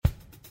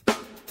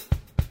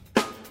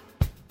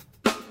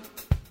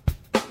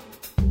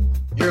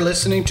You're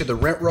listening to the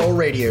Rent Roll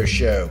Radio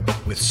Show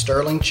with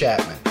Sterling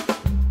Chapman.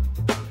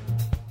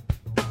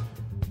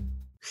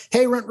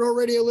 Hey, Rent Roll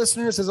Radio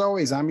listeners, as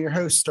always, I'm your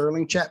host,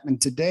 Sterling Chapman.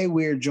 Today,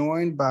 we are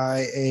joined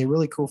by a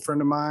really cool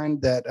friend of mine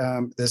that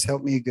has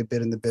helped me a good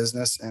bit in the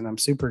business, and I'm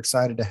super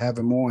excited to have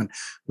him on.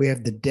 We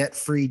have the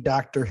debt-free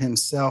doctor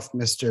himself,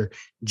 Mr.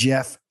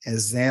 Jeff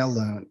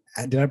Anzalone.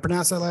 Did I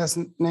pronounce that last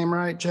name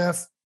right,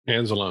 Jeff?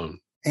 Anzalone.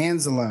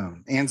 Every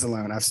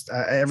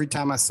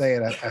time I say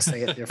it, I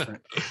say it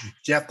different.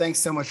 Jeff, thanks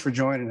so much for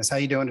joining us. How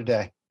you doing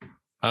today?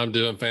 I'm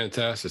doing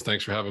fantastic.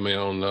 Thanks for having me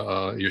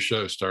on your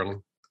show,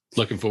 Sterling.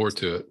 Looking forward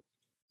to it.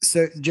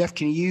 So, Jeff,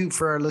 can you,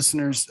 for our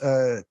listeners,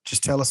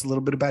 just tell us a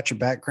little bit about your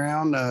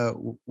background,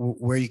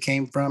 where you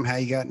came from, how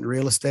you got into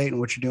real estate, and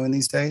what you're doing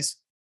these days?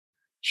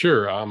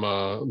 Sure. I'm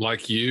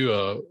like you,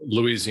 a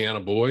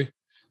Louisiana boy,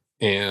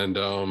 and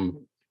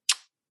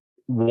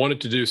wanted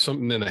to do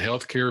something in the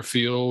healthcare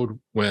field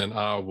when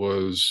I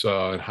was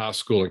in high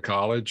school and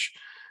college.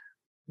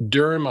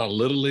 During my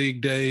little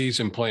league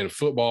days and playing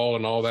football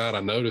and all that,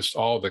 I noticed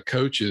all the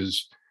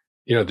coaches,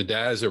 the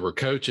dads that were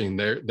coaching,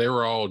 they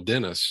were all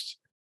dentists.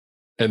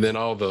 And then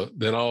all the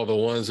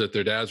ones that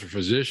their dads were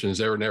physicians,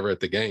 they were never at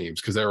the games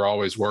because they were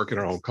always working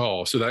or on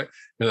call. So that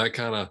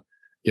kind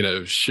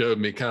of, showed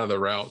me kind of the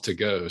route to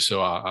go.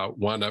 So I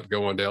wound up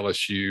going to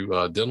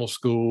LSU dental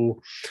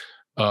school.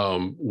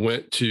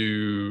 Went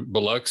to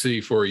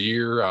Biloxi for a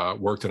year. I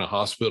worked in a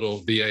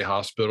hospital, VA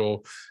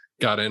hospital,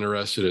 got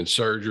interested in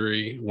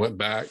surgery, went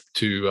back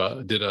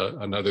to, did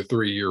another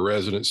 3-year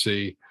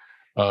residency,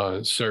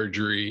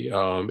 surgery,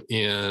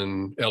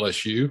 in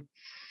LSU.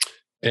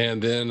 And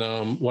then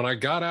when I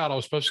got out, I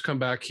was supposed to come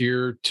back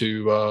here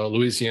to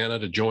Louisiana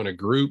to join a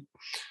group.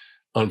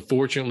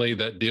 Unfortunately,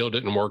 that deal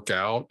didn't work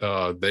out.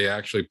 They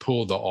actually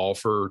pulled the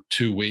offer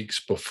 2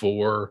 weeks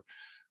before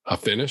I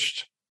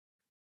finished.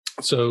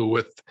 So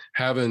with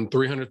having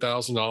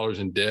 $300,000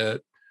 in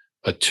debt,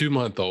 a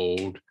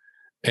 2-month-old,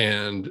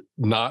 and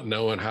not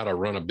knowing how to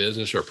run a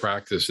business or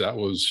practice, that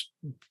was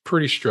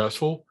pretty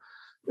stressful,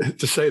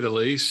 to say the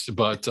least.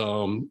 But,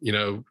 I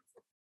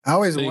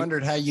always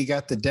wondered how you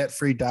got the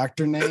debt-free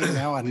doctor name.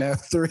 Now I know.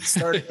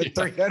 Started with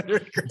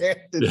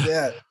 $300,000 in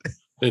debt.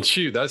 And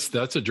shoot,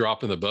 that's a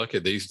drop in the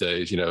bucket these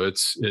days.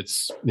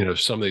 It's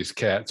some of these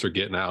cats are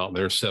getting out and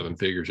they're 7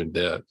 figures in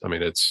debt. I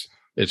mean, it's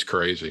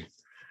crazy.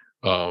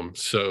 But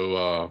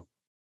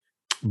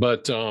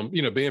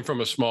being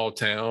from a small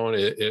town,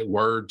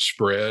 word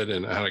spread,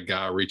 and I had a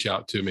guy reach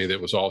out to me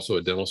that was also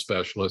a dental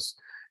specialist.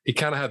 He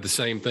kind of had the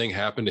same thing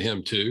happen to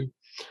him too.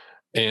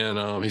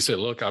 And he said,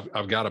 look,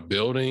 I've got a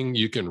building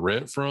you can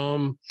rent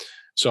from.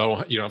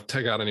 So you don't have to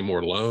take out any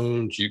more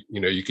loans.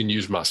 You can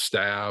use my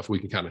staff. We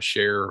can kind of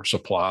share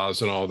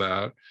supplies and all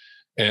that.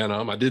 And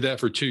I did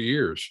that for 2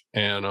 years,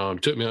 and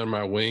took me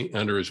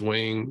under his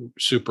wing,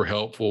 super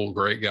helpful,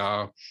 great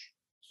guy.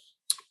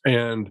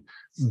 And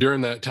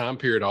during that time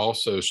period, I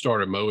also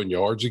started mowing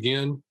yards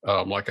again,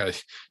 like I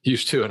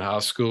used to in high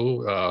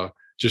school,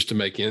 just to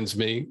make ends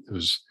meet. It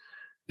was,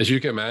 as you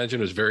can imagine,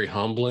 it was very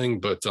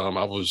humbling, but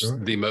I was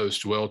the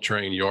most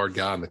well-trained yard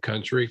guy in the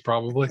country,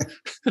 probably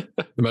the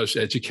most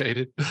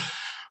educated.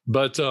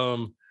 But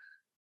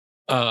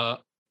I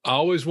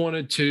always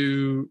wanted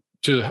to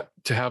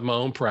have my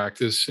own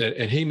practice,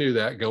 and he knew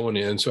that going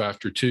in. So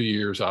after 2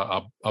 years,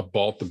 I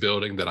bought the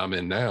building that I'm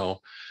in now.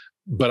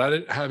 But I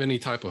didn't have any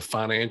type of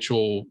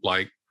financial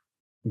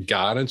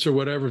guidance or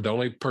whatever. The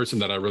only person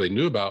that I really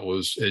knew about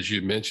was, as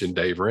you mentioned,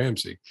 Dave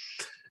Ramsey.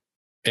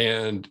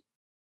 And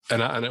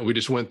we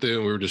just went through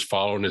and we were just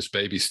following his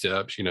baby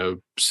steps,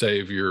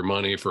 save your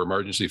money for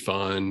emergency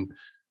fund,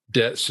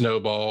 debt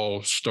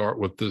snowball, start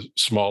with the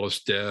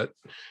smallest debt,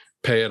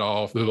 pay it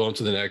off, move on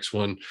to the next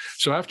one.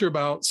 So after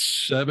about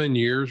 7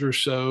 years or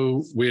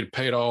so, we had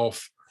paid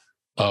off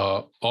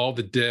all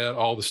the debt,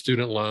 all the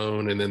student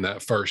loan, and then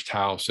that first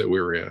house that we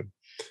were in.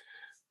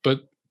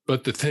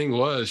 But the thing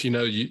was,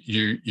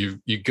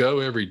 you go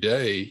every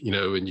day,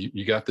 and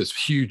you got this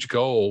huge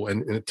goal,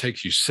 and it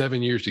takes you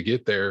 7 years to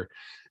get there.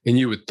 And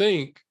you would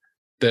think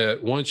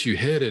that once you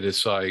hit it,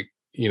 it's like,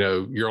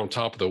 you're on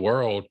top of the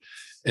world.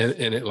 And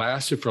it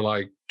lasted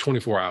for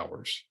 24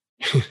 hours.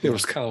 It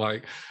was kind of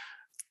like,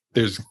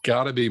 there's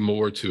got to be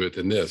more to it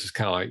than this. It's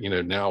kind of like,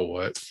 now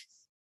what?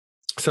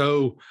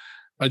 So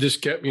I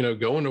just kept,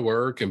 going to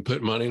work and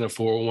put money in a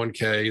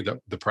 401k,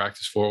 the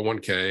practice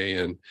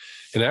 401k,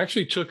 and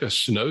actually took a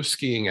snow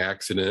skiing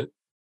accident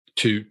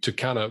to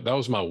kind of, that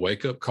was my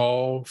wake up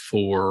call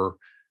for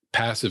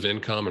passive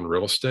income and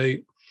real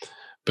estate,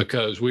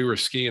 because we were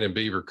skiing in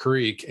Beaver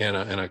Creek and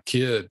a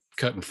kid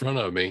cut in front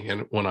of me.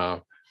 And when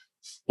I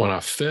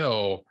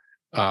fell,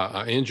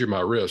 I injured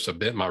my wrist. I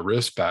bent my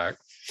wrist back.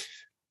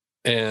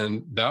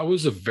 And that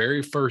was the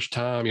very first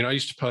time, I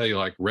used to play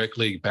rec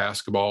league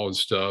basketball and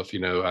stuff,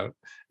 and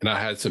I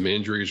had some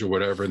injuries or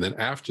whatever. And then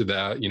after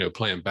that,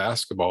 playing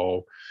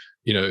basketball,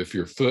 if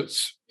your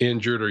foot's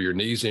injured or your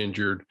knee's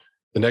injured,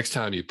 the next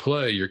time you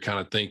play, you're kind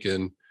of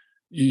thinking,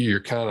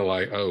 you're kind of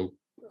like, oh,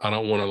 I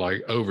don't want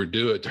to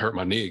overdo it to hurt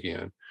my knee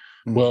again.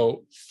 Mm-hmm.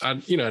 Well, I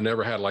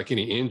never had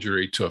any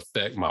injury to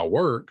affect my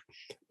work.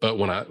 But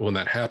when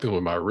that happened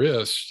with my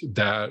wrist,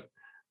 that,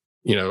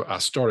 I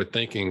started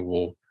thinking,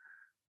 well,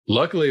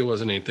 luckily it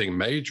wasn't anything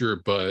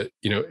major, but,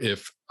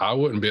 if I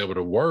wouldn't be able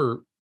to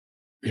work,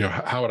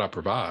 how would I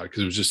provide?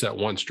 Because it was just that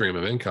one stream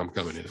of income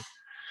coming in.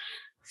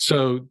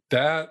 So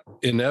that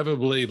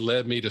inevitably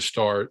led me to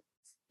start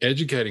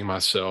educating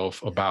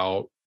myself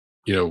about,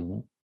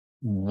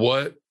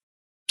 what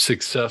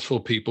successful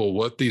people,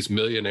 what these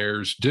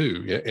millionaires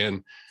do.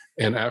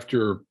 And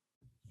after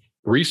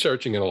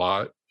researching it a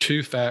lot,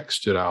 two facts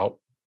stood out.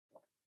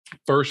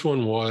 First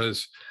one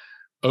was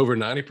over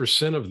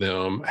 90% of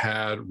them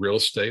had real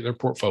estate in their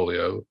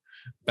portfolio.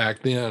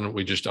 Back then,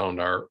 we just owned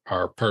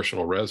our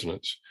personal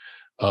residence.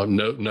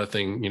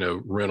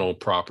 Nothing, rental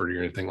property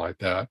or anything like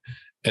that.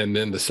 And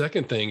then the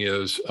second thing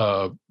is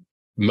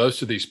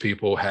most of these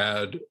people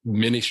had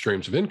many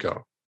streams of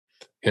income,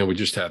 and we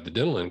just had the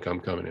dental income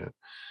coming in.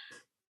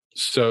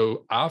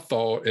 So I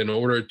thought in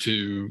order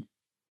to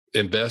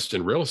invest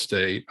in real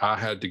estate, I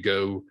had to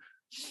go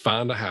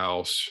find a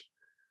house,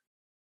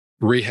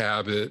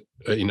 rehab it,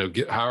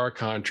 hire a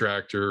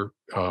contractor,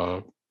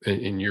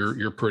 and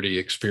you're pretty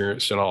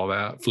experienced in all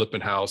that,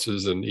 flipping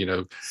houses and,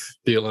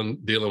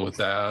 dealing with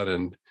that,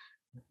 and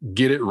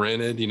get it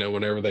rented,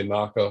 whenever they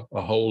knock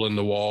a hole in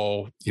the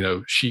wall,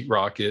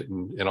 sheetrock it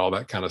and all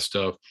that kind of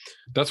stuff.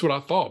 That's what I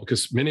thought,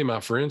 because many of my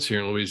friends here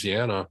in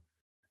Louisiana,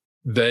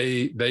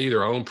 they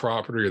either own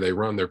property or they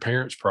run their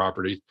parents'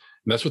 property,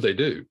 and that's what they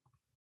do.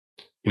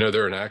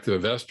 They're an active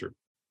investor.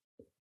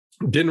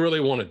 Didn't really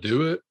want to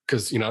do it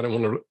because, I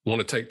didn't want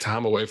to take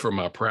time away from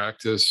my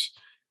practice,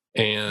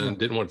 and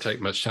didn't want to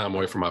take much time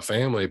away from my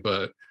family.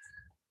 But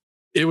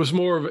it was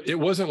it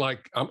wasn't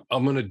like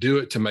I'm going to do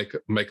it to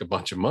make a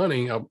bunch of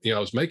money. I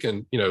was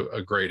making,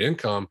 a great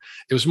income.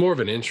 It was more of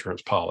an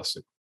insurance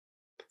policy,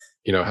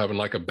 having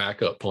like a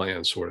backup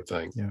plan sort of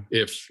thing. Yeah.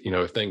 If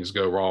things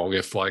go wrong,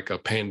 if like a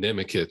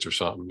pandemic hits or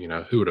something,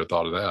 who would have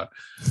thought of that?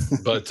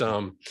 But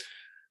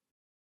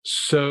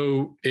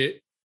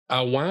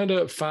I wound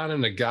up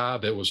finding a guy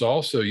that was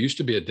also used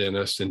to be a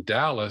dentist in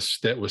Dallas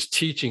that was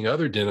teaching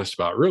other dentists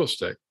about real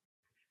estate.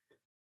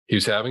 He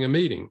was having a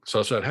meeting. So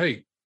I said,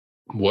 hey,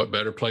 what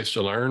better place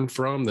to learn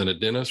from than a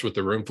dentist with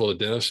a room full of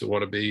dentists that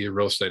want to be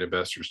real estate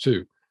investors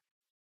too?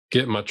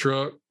 Get in my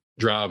truck,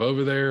 drive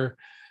over there.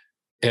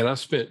 And I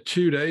spent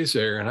 2 days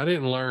there, and I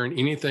didn't learn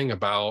anything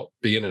about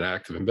being an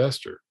active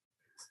investor,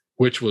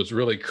 which was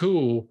really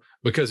cool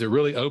because it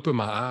really opened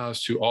my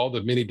eyes to all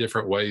the many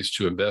different ways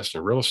to invest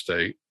in real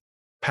estate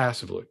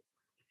passively.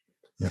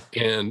 Yeah.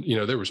 And,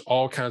 there was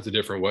all kinds of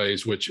different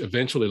ways, which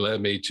eventually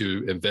led me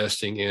to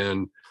investing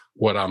in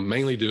what I'm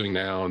mainly doing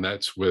now. And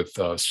that's with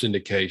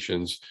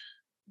syndications,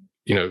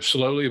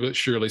 slowly but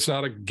surely. It's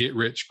not a get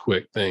rich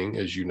quick thing,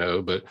 as you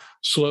know, but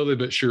slowly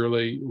but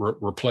surely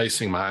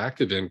replacing my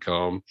active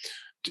income,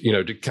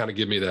 to kind of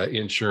give me that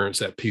insurance,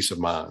 that peace of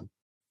mind.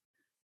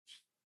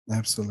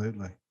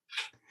 Absolutely.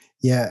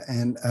 Yeah.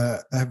 And I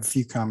have a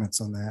few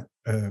comments on that.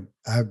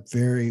 I'm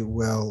very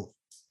well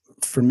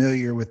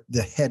familiar with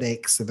the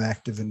headaches of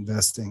active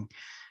investing.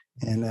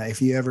 And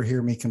if you ever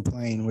hear me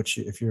complain, which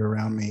if you're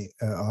around me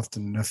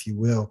often enough, you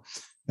will,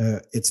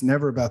 it's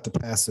never about the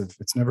passive.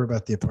 It's never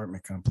about the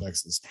apartment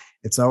complexes.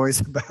 It's always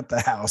about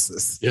the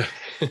houses. Yeah.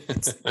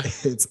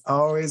 it's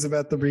always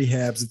about the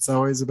rehabs. It's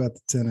always about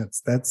the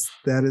tenants.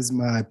 That is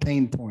my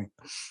pain point.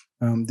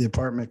 The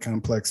apartment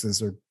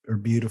complexes are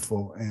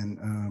beautiful,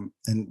 and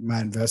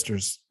my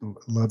investors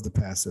love the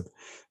passive,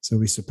 so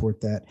we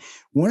support that.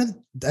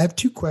 I have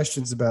two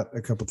questions about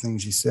a couple of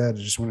things you said. I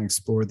just want to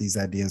explore these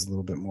ideas a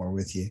little bit more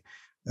with you.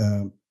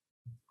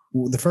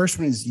 The first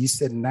one is, you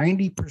said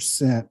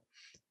 90%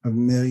 of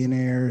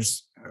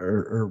millionaires,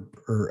 or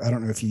I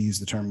don't know if you use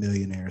the term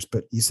millionaires,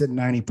 but you said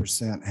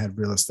 90% had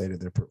real estate in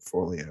their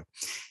portfolio.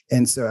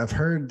 And so I've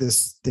heard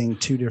this thing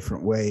two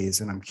different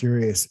ways, and I'm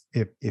curious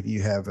if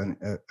you have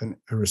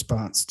a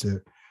response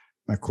to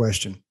my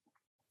question.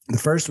 The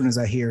first one is,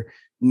 I hear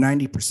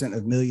 90%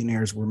 of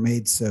millionaires were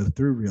made so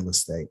through real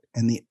estate.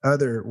 And the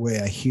other way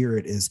I hear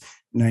it is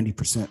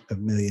 90% of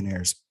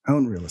millionaires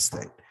own real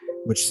estate,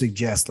 which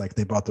suggests like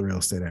they bought the real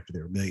estate after they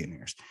were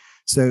millionaires.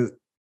 So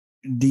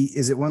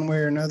is it one way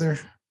or another,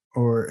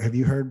 or have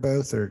you heard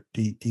both, or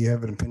do you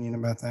have an opinion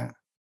about that?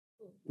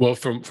 Well,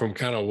 from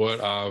kind of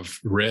what I've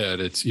read,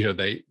 it's,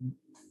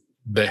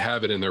 they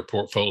have it in their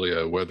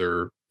portfolio,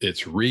 whether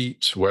it's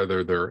REITs,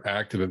 whether they're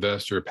active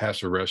investor,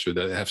 passive investor,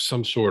 that have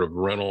some sort of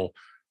rental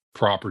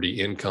property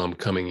income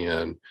coming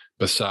in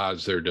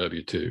besides their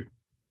W-2,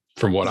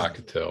 from what I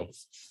could tell.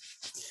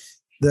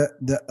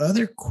 The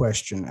other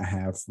question I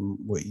have from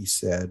what you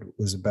said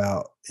was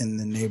about in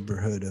the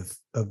neighborhood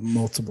of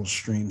multiple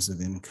streams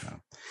of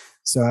income.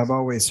 So I've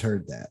always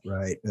heard that,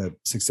 right?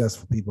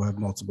 Successful people have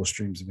multiple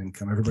streams of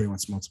income. Everybody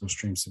wants multiple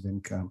streams of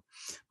income.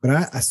 But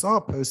I saw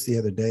a post the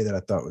other day that I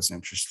thought was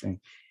interesting.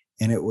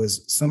 And it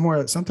was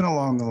something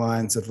along the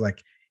lines of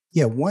like,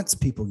 yeah, once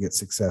people get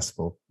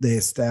successful, they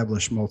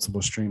establish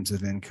multiple streams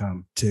of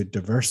income to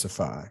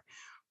diversify.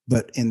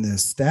 But in the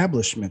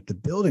establishment, the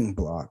building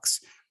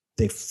blocks,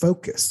 they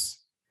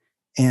focus.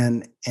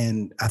 And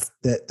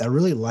I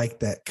really like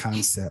that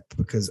concept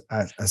because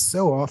I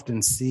so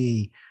often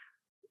see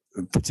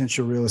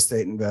potential real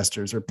estate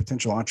investors or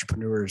potential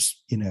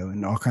entrepreneurs,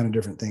 and all kind of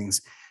different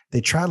things. They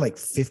try like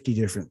 50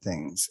 different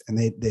things, and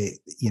they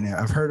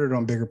I've heard it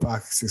on Bigger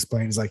Pockets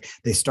explained. It's like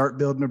they start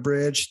building a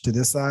bridge to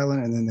this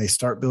island, and then they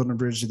start building a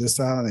bridge to this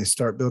island. They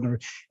start building,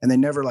 and they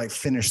never like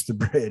finish the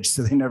bridge,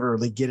 so they never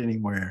really get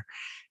anywhere.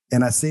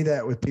 And I see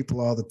that with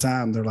people all the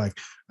time. They're like,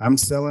 I'm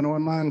selling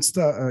online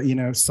stuff,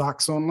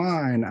 socks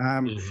online.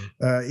 I'm,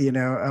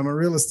 I'm a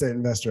real estate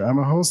investor. I'm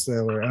a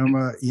wholesaler. I'm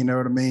a, you know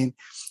what I mean?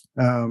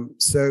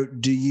 So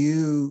do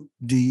you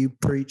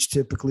preach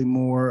typically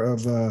more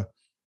of a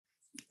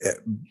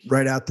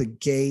right out the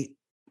gate,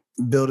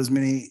 build as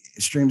many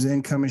streams of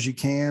income as you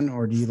can,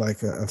 or do you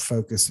like a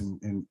focus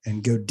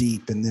and go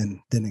deep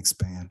and then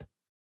expand?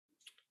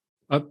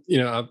 I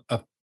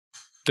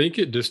think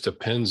it just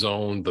depends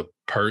on the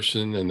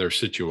person and their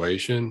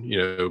situation.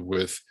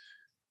 With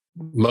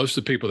most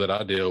of the people that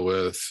I deal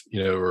with,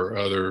 are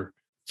other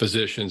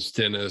physicians,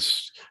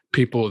 dentists,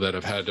 people that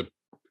have had to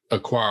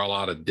acquire a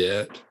lot of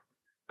debt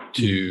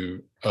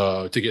to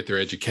get their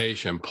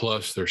education.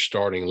 Plus, they're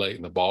starting late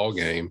in the ball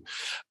game.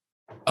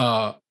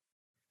 I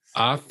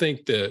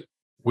think that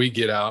we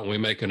get out and we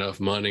make enough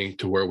money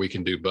to where we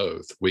can do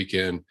both. We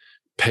can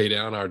pay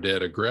down our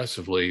debt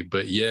aggressively,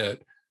 but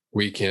yet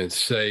we can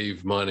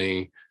save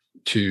money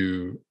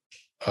to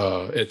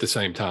at the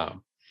same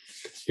time,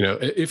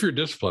 if you're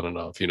disciplined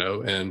enough,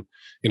 and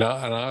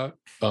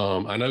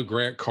I know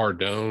Grant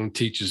Cardone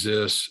teaches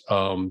this.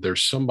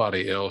 There's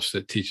somebody else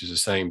that teaches the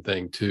same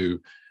thing too.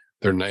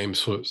 Their name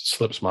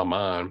slips my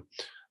mind,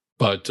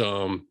 but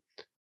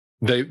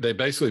they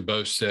basically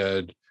both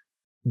said,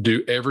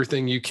 do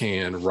everything you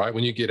can right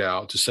when you get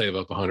out to save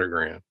up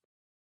 $100,000.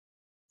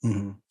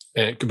 Mm-hmm.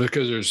 And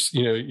because there's,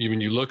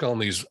 when you look on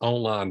these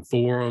online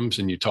forums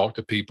and you talk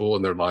to people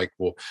and they're like,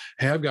 well,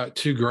 hey, I've got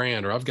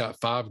 $2,000 or I've got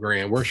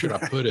 $5,000. Where should I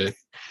put it?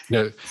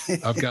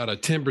 I've got a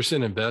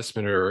 10%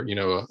 investment, or,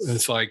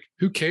 it's like,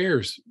 who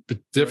cares? The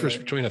difference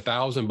between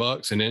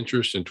 $1,000 in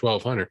interest and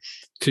 $1,200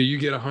 till you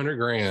get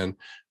 $100,000.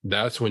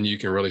 That's when you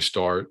can really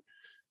start,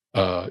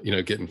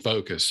 getting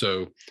focused.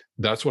 So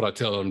that's what I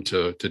tell them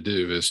to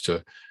do is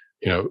to,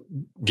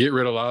 get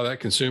rid of a lot of that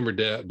consumer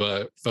debt,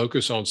 but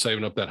focus on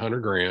saving up that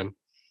 $100,000.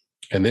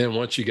 And then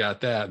once you got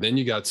that, then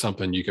you got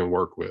something you can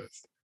work with.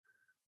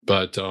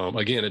 But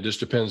again, it just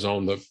depends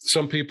on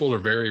some people are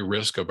very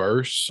risk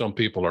averse. Some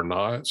people are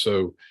not.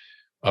 So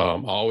I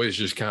always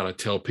just kind of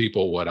tell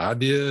people what I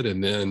did,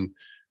 and then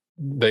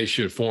they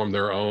should form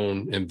their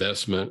own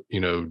investment,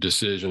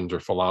 decisions or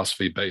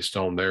philosophy based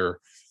on their,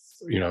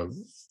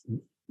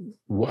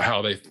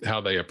 how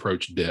they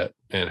approach debt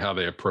and how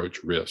they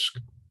approach risk.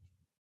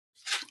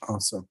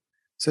 Awesome.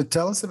 So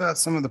tell us about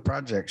some of the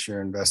projects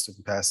you're invested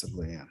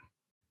passively in.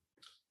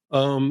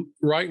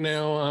 Right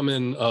now I'm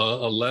in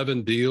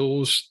 11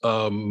 deals.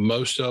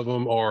 Most of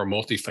them are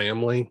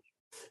multifamily.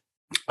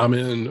 I'm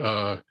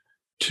in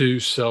 2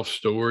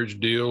 self-storage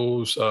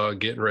deals,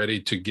 getting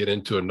ready to get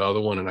into another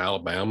one in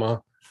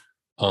Alabama.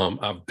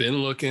 I've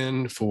been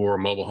looking for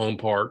mobile home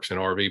parks and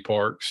RV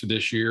parks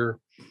this year.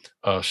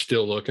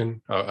 Still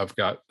looking. I've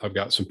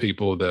got some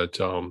people that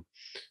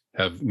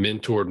have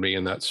mentored me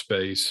in that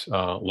space.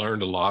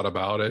 Learned a lot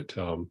about it.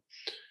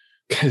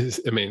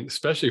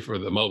 Especially for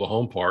the mobile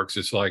home parks,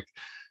 it's like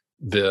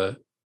the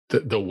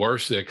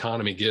worse the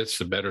economy gets,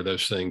 the better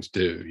those things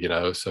do,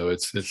 so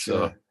it's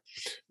sure.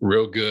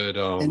 Real good.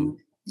 And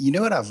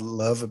what I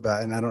love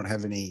about, and I don't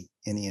have any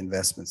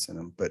investments in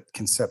them, but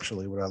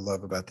conceptually what I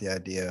love about the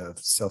idea of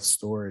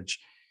self-storage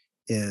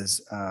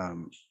is,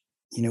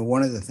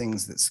 one of the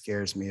things that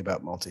scares me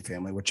about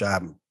multifamily, which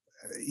I'm,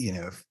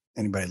 if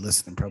anybody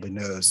listening probably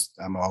knows,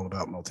 I'm all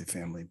about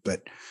multifamily,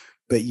 but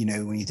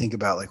when you think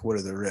about like, what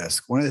are the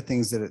risks? One of the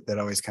things that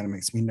always kind of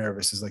makes me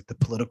nervous is like the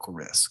political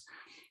risk.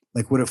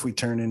 Like, what if we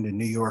turn into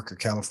New York or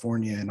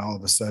California and all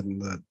of a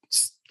sudden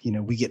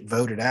we get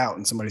voted out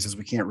and somebody says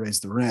we can't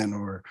raise the rent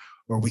or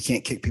we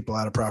can't kick people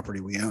out of property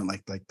we own,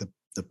 like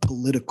the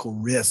political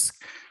risk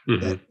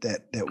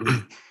that we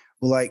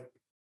like.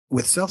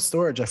 With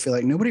self-storage, I feel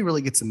like nobody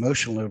really gets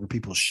emotional over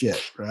people's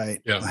shit,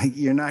 right? Yeah. Like,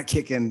 you're not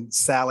kicking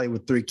Sally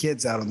with 3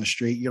 kids out on the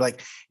street. You're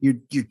like,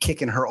 you're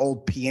kicking her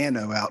old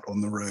piano out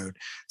on the road.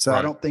 So right.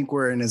 I don't think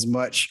we're in as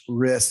much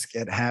risk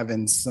at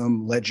having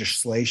some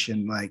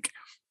legislation, like,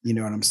 you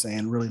know what I'm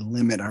saying, really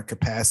limit our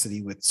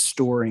capacity with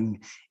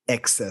storing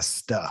excess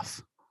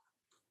stuff.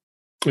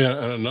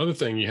 Yeah. And another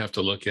thing you have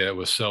to look at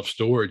with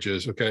self-storage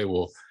is, okay,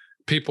 well,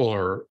 people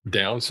are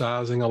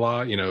downsizing a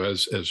lot,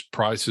 as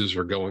prices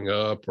are going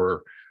up,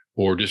 or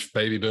just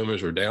baby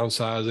boomers are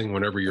downsizing.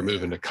 Whenever you're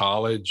moving to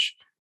college,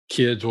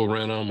 kids will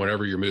rent them.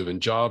 Whenever you're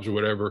moving jobs or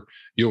whatever,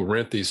 you'll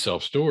rent these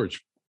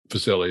self-storage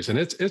facilities. And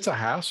it's a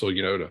hassle,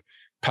 to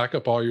pack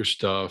up all your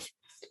stuff,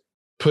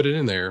 put it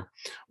in there.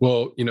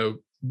 Well, a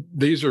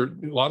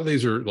lot of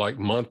these are like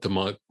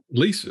month-to-month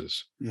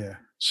leases. Yeah.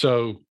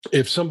 So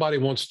if somebody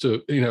wants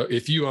to,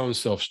 if you own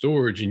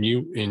self-storage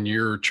and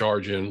you're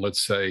charging,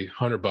 let's say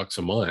 $100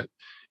 a month,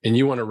 and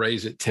you want to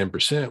raise it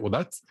 10%,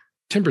 well,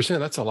 10%,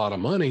 that's a lot of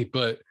money,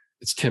 but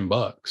it's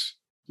 $10.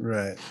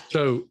 Right.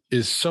 So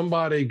is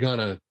somebody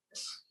gonna,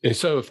 and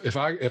so if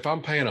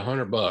I'm paying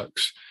 $100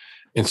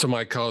 and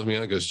somebody calls me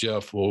and goes,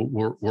 Jeff, well,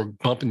 we're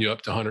bumping you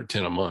up to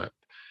 110 a month.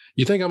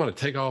 You think I'm going to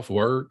take off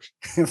work,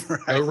 Right.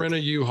 go rent a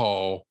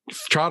U-Haul,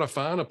 try to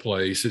find a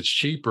place that's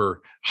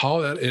cheaper,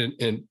 haul that,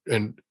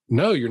 and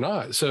no, you're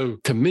not. So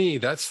to me,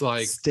 that's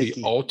like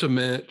Sticky. the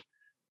ultimate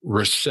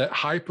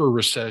hyper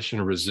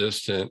recession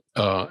resistant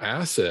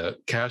asset,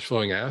 cash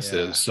flowing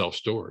asset is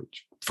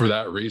self-storage for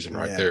that reason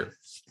right there.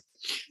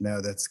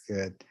 No, that's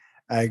good.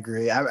 I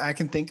agree. I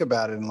can think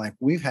about it. And like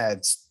we've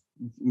had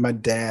my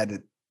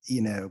dad,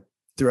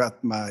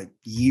 throughout my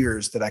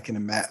years that I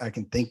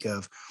can think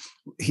of,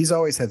 he's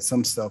always had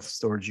some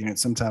self-storage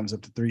units, sometimes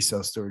up to 3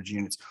 self-storage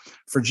units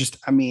for just,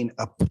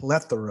 a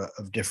plethora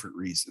of different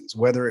reasons,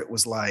 whether it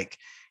was like,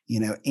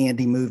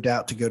 Andy moved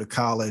out to go to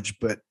college,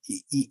 but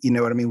you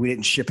know what I mean? We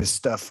didn't ship his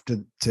stuff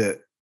to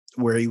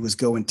where he was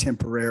going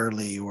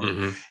temporarily, or,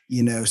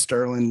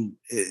 Sterling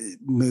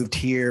moved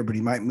here, but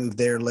he might move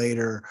there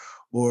later,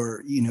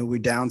 or, we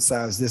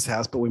downsized this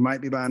house, but we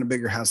might be buying a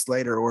bigger house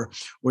later, or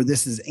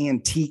this is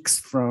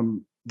antiques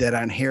that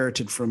I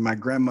inherited from my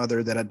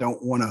grandmother that I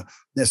don't want to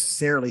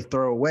necessarily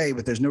throw away,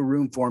 but there's no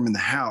room for them in the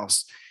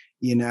house.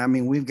 We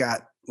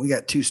got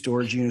 2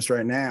 storage units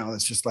right now.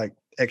 It's just like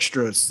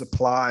extra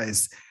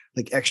supplies,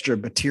 like extra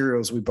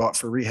materials we bought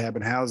for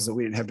rehabbing houses that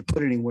we didn't have to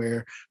put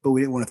anywhere, but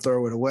we didn't want to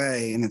throw it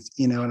away. And it's,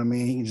 you know what I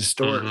mean? You can just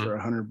store it for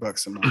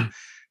 $100 a month.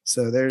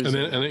 So there's, and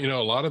then,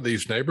 a lot of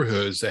these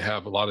neighborhoods, they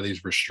have a lot of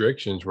these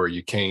restrictions where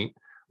you can't,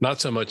 not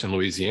so much in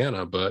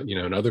Louisiana, but,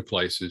 in other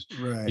places,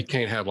 right. You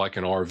can't have like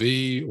an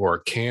RV or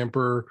a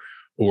camper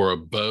or a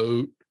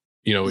boat,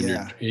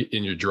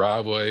 in your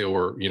driveway,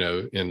 or,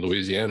 in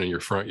Louisiana, in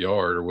your front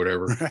yard or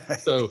whatever. Right.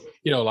 So,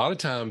 a lot of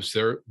times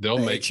they'll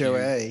make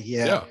HOA.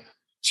 Yeah.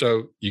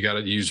 So you got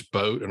to use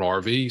boat and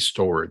RV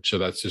storage. So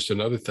that's just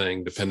another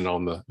thing depending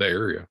on the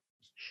area.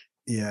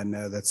 Yeah,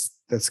 no, that's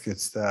good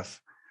stuff.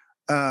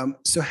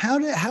 So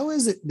how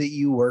is it that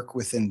you work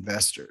with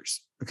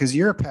investors? Because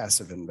you're a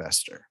passive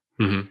investor.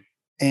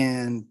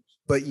 Mm-hmm.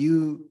 But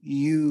you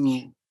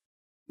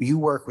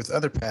work with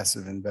other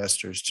passive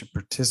investors to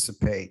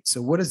participate.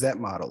 So what does that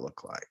model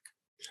look like?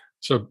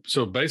 So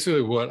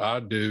basically what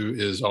I do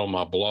is on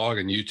my blog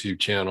and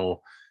YouTube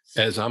channel,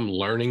 as I'm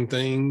learning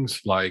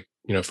things, like,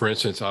 for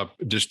instance, I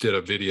just did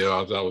a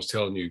video, as I was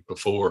telling you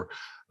before,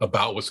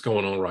 about what's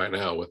going on right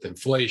now with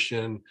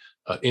inflation,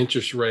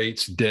 interest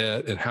rates,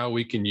 debt, and how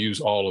we can use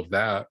all of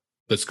that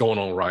that's going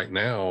on right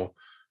now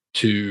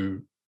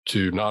to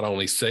not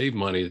only save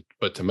money,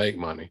 but to make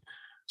money.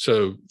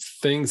 So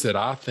things that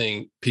I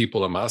think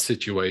people in my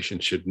situation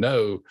should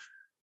know,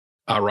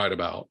 I write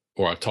about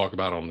or I talk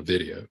about on the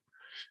video.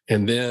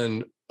 And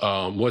then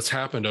what's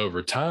happened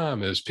over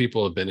time is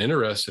people have been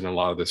interested in a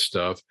lot of this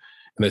stuff.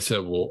 And they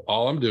said, well,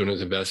 all I'm doing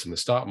is invest in the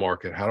stock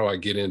market. How do I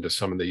get into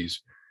some of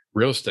these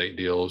real estate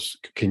deals?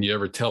 Can you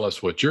ever tell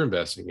us what you're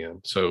investing in?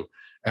 So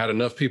I had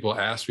enough people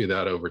ask me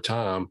that over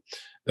time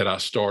that I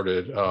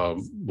started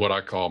what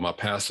I call my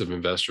passive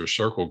investor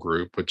circle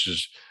group, which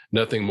is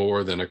nothing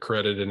more than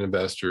accredited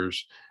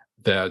investors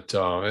that,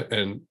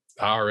 and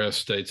IRS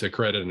states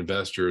accredited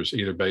investors,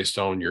 either based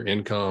on your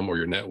income or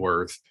your net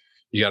worth.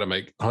 You got to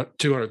make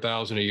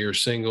 $200,000 a year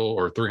single,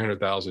 or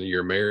 $300,000 a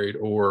year married,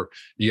 or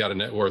you got a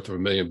net worth of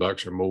 $1 million or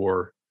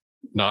more,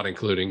 not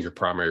including your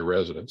primary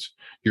residence.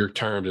 You're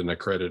termed an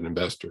accredited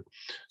investor.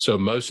 So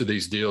most of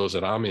these deals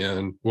that I'm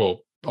in,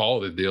 well,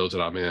 all the deals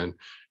that I'm in,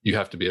 you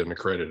have to be an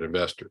accredited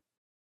investor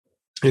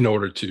in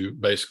order to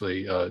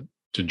basically to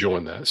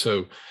join that.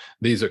 So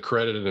these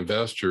accredited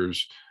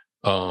investors,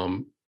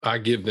 I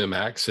give them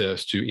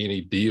access to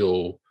any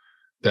deal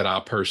that I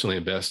personally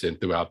invest in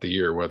throughout the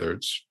year, whether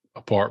it's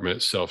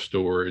apartment,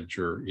 self-storage,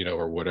 or,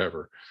 or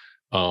whatever.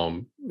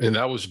 And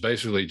that was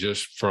basically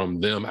just from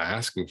them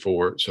asking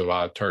for it. So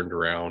I turned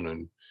around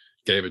and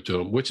gave it to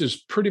them, which is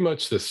pretty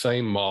much the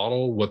same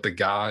model what the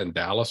guy in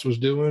Dallas was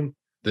doing,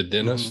 the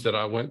dentist that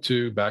I went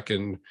to back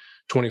in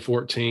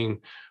 2014,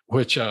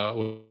 which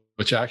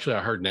actually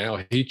I heard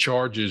now he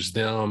charges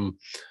them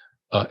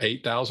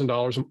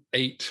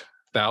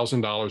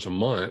 $8,000 a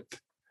month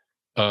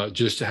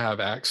just to have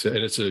access.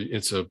 And it's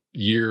a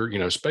year,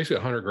 it's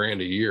basically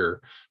 $100,000 a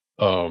year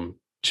to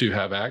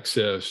have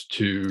access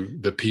to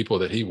the people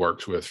that he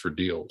works with for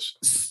deals.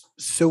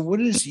 So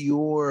what is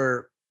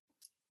your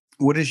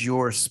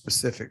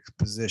specific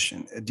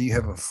position? Do you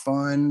have a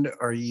fund?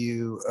 Are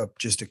you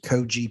just a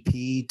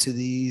co-GP to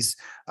these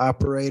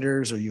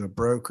operators? Are you a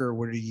broker?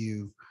 What are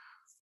you?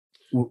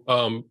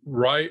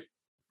 Right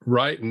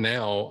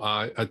now,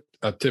 I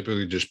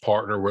typically just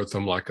partner with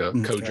them like a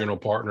co-general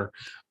partner,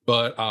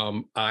 but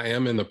I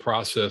am in the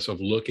process of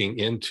looking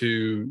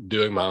into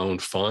doing my own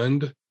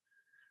fund.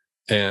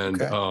 And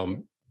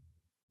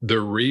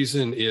the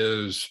reason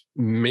is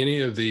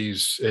many of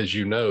these, as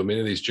many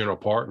of these general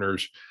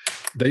partners,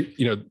 they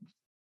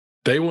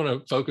want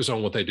to focus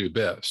on what they do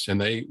best.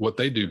 And what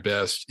they do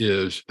best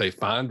is they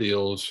find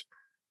deals,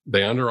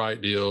 they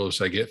underwrite deals,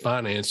 they get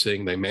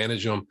financing, they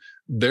manage them.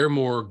 They're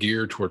more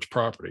geared towards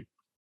property.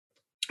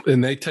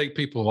 And they take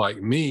people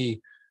like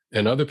me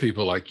and other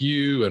people like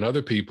you and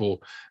other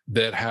people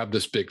that have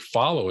this big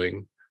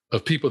following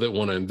of people that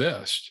want to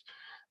invest.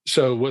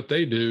 So what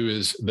they do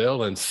is they'll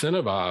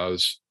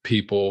incentivize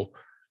people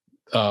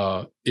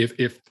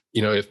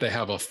if they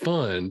have a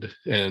fund.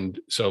 And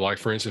so, like,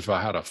 for instance, if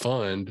I had a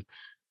fund,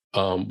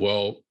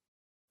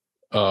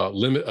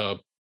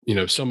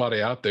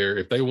 somebody out there,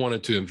 if they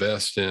wanted to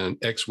invest in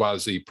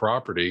XYZ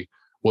property,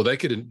 well, they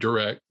could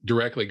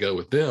directly go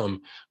with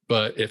them.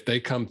 But if they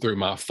come through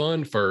my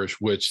fund first,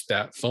 which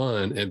that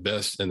fund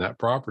invests in that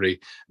property,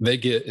 they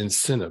get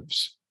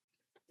incentives.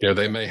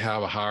 They may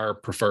have a higher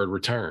preferred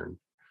return.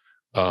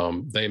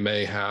 They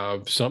may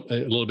have a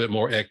little bit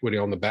more equity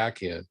on the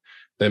back end.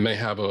 They may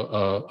have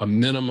a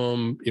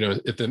minimum,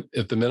 if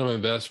the minimum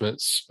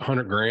investment's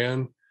 100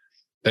 grand,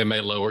 they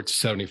may lower it to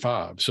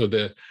 75. So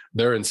they're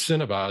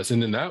incentivized.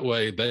 And in that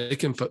way,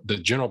 the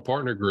general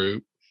partner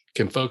group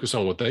can focus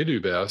on what they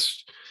do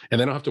best. And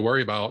they don't have to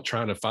worry about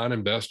trying to find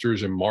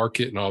investors and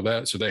market and all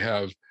that. So they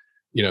have,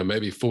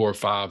 maybe 4 or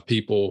 5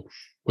 people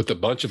with a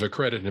bunch of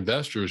accredited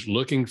investors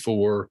looking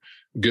for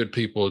good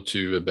people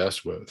to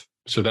invest with.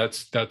 So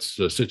that's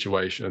the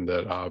situation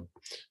that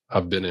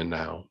I've been in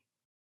now.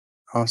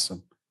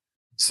 Awesome.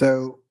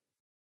 So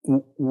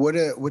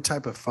what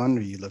type of fund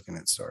are you looking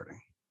at starting?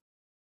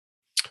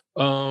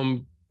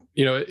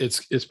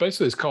 It's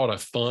basically, it's called a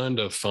fund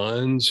of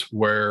funds,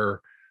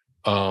 where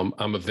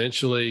I'm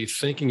eventually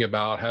thinking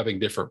about having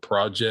different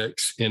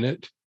projects in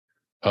it.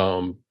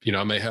 I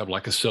may have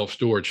like a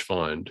self-storage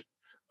fund,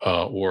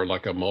 or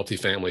like a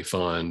multifamily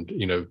fund,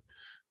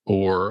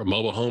 or a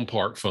mobile home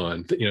park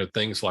fund,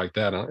 things like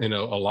that. A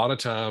lot of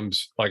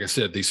times, like I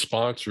said, these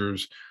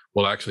sponsors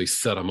will actually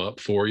set them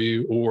up for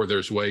you, or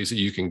there's ways that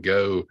you can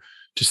go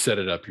to set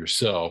it up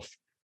yourself,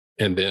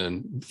 and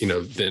then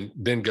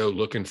go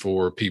looking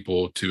for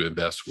people to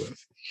invest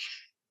with.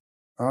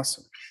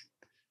 Awesome.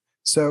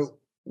 So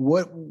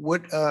what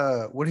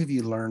have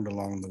you learned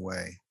along the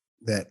way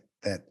that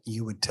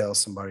you would tell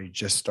somebody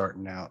just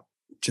starting out,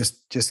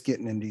 just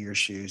getting into your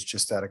shoes,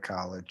 just out of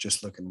college,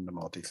 just looking into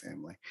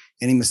multifamily?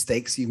 Any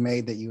mistakes you've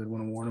made that you would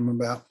want to warn them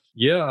about?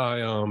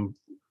 Yeah,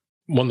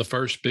 one of the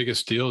first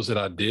biggest deals that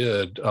I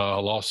did, I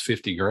lost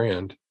 50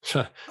 grand.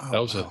 That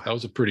was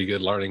a pretty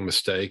good learning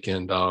mistake.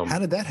 And how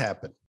did that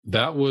happen?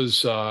 That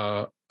was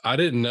I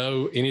didn't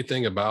know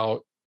anything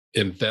about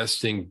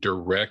investing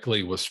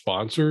directly with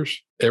sponsors.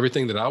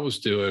 Everything that I was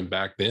doing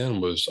back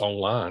then was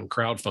online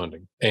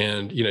crowdfunding.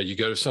 And, you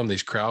go to some of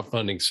these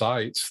crowdfunding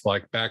sites,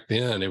 like back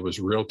then it was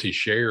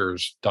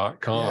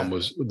realtyshares.com.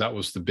 That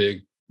was the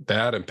big,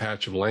 that and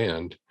Patch of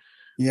Land,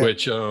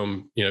 which,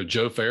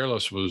 Joe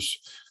Fairless was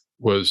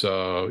they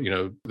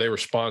were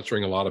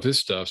sponsoring a lot of his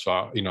stuff. So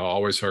I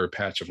always heard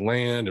Patch of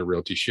Land and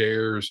Realty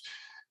Shares.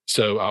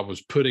 So I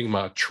was putting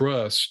my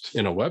trust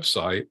in a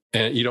website,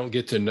 and you don't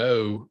get to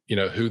know,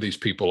 who these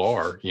people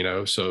are,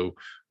 So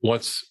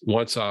once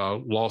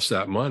I lost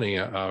that money,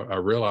 I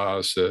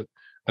realized that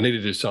I needed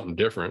to do something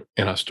different.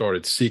 And I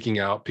started seeking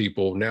out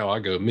people. Now I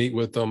go meet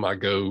with them. I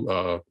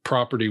go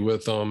property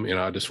with them.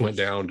 I just went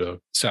down to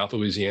South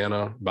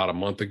Louisiana about a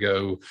month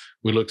ago.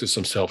 We looked at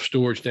some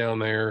self-storage down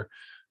there.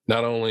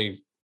 Not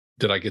only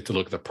did I get to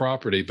look at the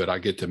property, but I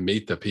get to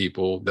meet the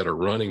people that are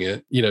running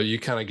it. You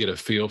kind of get a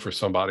feel for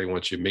somebody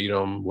once you meet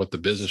them, what the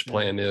business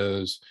plan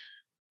is,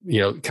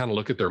 kind of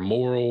look at their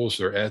morals,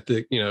 their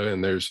ethic,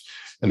 and there's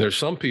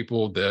some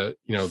people that,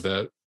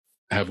 that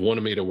have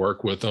wanted me to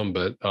work with them,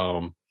 but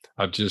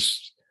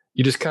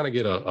you just kind of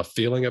get a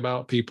feeling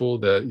about people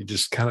that you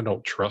just kind of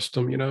don't trust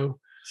them,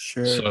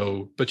 Sure.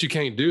 So, but you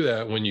can't do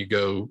that when you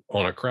go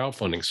on a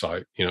crowdfunding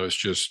site. It's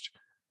just,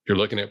 you're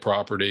looking at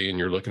property and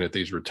you're looking at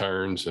these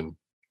returns, and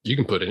you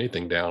can put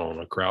anything down on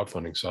a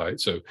crowdfunding site.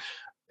 So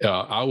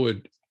I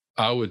would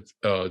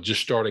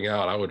just starting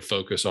out, I would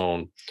focus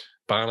on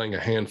finding a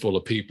handful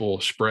of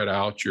people, spread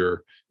out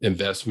your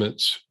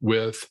investments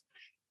with,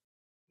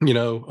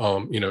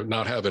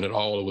 not having it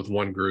all with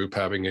one group,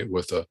 having it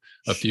with a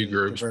few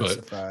groups,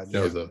 but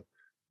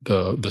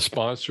the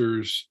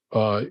sponsors,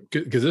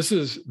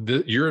 because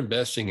you're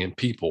investing in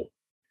people.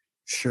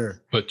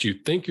 Sure. But you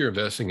think you're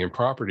investing in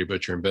property,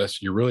 but you're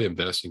really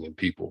investing in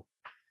people.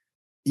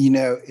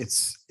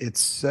 It's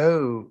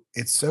so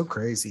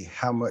crazy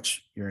how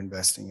much you're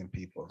investing in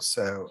people.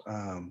 So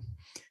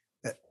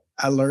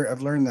I've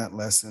learned that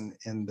lesson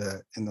in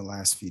the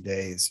last few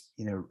days,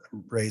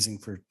 raising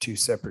for 2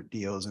 separate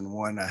deals, and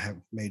one I have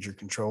major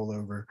control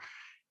over,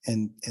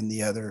 and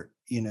the other,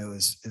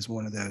 is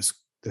one of those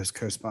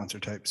co-sponsor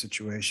type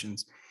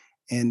situations.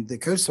 And the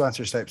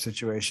co-sponsor type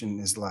situation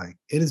is like,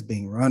 it is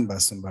being run by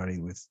somebody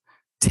with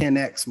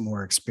 10x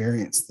more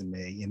experience than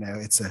me.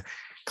 It's a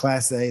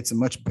Class A, it's a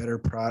much better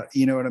product.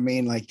 You know what I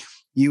mean? Like,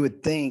 you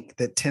would think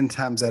that 10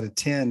 times out of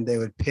 10, they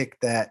would pick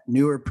that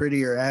newer,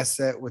 prettier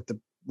asset with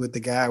the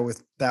guy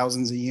with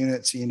thousands of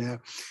units,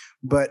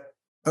 but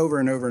over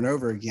and over and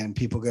over again,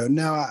 people go,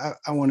 no,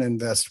 I want to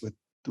invest with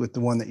with the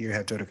one that you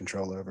have total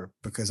control over,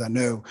 because I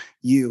know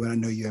you and I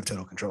know you have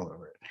total control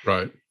over it.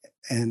 Right.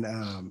 And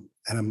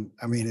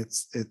I mean,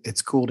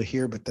 it's cool to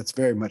hear, but that's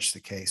very much the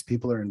case.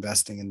 People are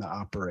investing in the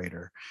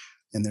operator,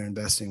 and they're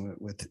investing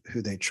with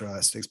who they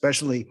trust,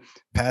 especially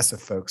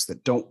passive folks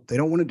that they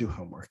don't want to do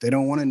homework. They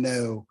don't want to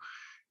know,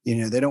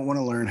 they don't want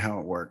to learn how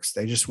it works.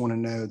 They just want to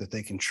know that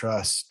they can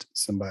trust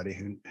somebody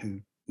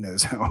who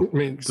knows how it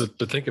works.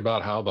 But think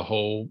about how the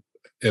whole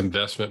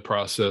investment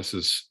process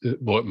is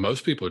what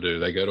most people do.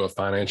 They go to a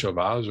financial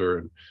advisor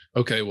and,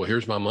 okay, well,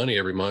 here's my money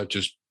every month.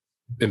 Just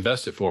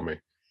invest it for me.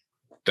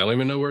 They don't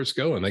even know where it's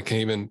going. They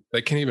can't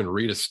even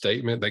read a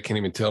statement. They can't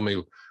even tell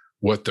me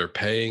what they're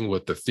paying,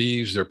 what the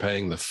fees they're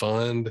paying the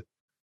fund,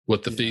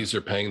 what the fees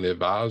they're paying the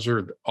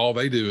advisor. All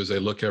they do is they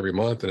look every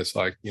month and it's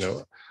like,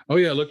 oh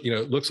yeah, look,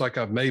 it looks like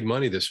I've made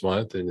money this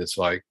month. And it's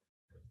like,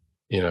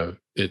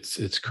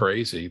 it's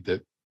crazy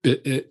that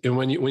and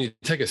when you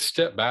take a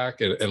step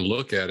back and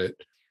look at it,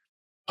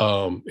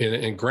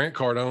 and Grant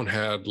Cardone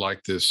had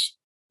like this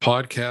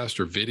podcast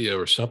or video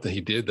or something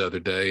he did the other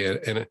day,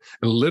 and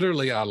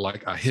literally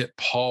I hit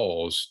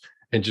pause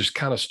and just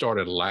kind of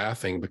started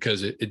laughing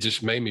because it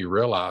just made me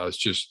realize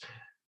just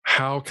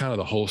how kind of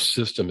the whole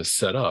system is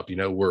set up.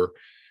 Where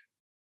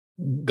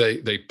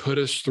they put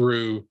us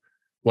through.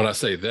 When I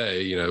say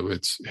they,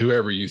 it's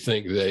whoever you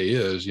think they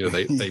is.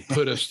 They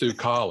put us through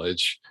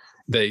college.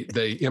 I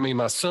mean,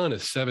 my son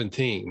is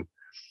 17.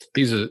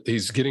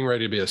 He's getting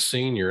ready to be a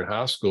senior in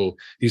high school.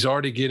 He's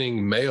already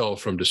getting mail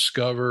from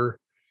Discover,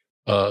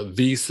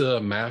 Visa,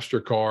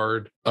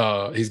 MasterCard.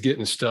 He's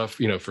getting stuff,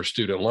 for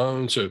student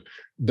loans. So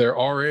they're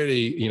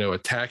already,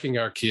 attacking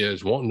our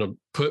kids, wanting to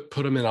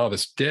put them in all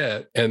this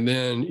debt. And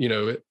then,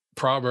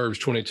 Proverbs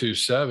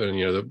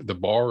 22:7, the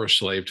borrower is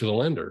slave to the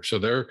lender. So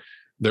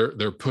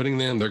they're putting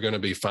them, they're going to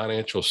be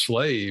financial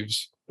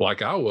slaves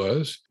like I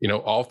was,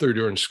 all through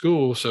during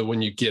school. So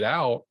when you get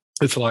out,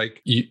 it's like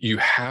you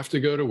have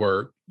to go to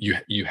work.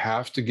 You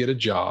have to get a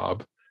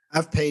job.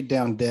 I've paid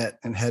down debt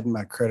and had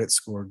my credit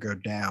score go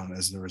down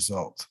as the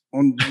result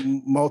on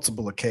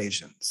multiple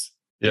occasions.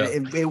 Yeah.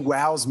 It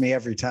wows me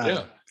every time.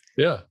 Yeah.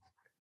 Yeah.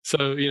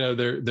 So,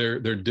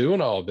 they're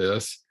doing all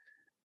this.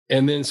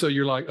 And then, so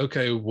you're like,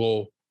 okay,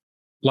 well,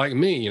 like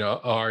me,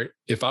 all right,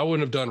 if I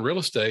wouldn't have done real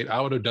estate,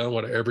 I would have done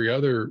what every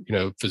other,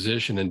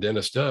 physician and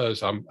dentist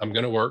does. I'm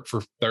going to work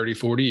for 30,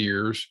 40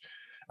 years.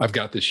 I've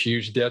got this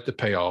huge debt to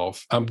pay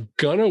off. I'm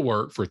going to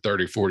work for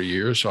 30, 40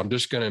 years. So I'm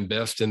just going to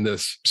invest in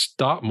this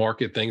stock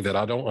market thing that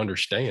I don't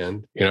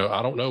understand.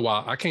 I don't know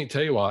why. I can't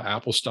tell you why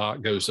Apple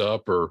stock goes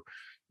up or,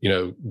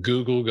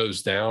 Google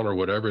goes down or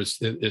whatever.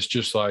 It's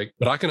just like,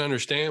 but I can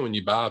understand when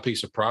you buy a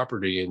piece of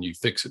property and you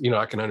fix it,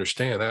 I can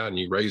understand that, and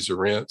you raise the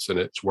rents and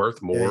it's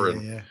worth more.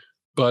 Yeah.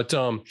 But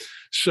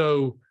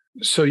so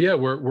yeah,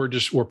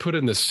 we're put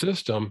in this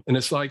system, and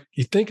it's like,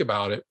 you think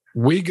about it,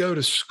 we go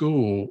to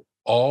school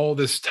all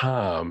this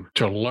time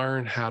to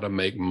learn how to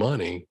make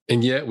money,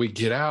 and yet we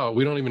get out,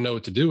 we don't even know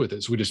what to do with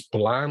it. So we just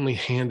blindly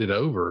hand it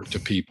over to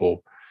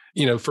people.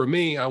 For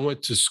me, I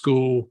went to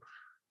school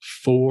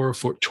for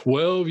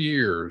 12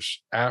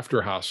 years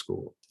after high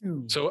school.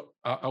 So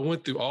I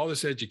went through all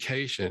this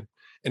education,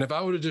 and if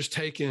I would have just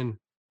taken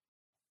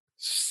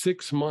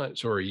 6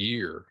 months or a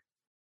year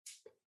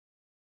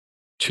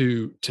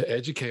to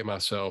educate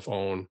myself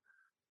on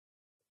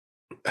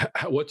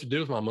what to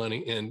do with my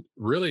money, and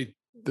really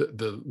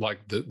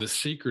the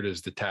secret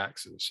is the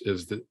taxes,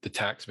 is the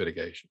tax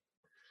mitigation.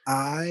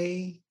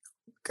 I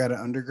got an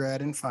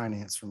undergrad in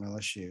finance from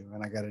LSU,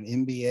 and I got an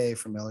MBA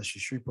from LSU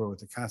Shreveport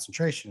with a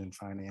concentration in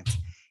finance.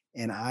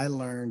 And I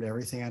learned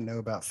everything I know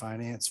about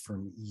finance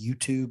from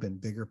YouTube and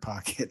Bigger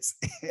Pockets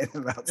in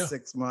about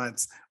 6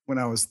 months when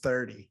I was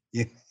 30.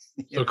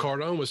 So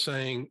Cardone was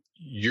saying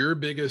your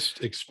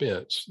biggest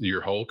expense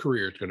your whole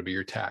career is going to be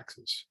your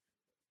taxes.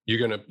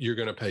 You're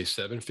going to pay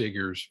 7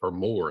 figures or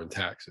more in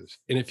taxes.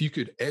 And if you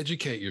could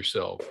educate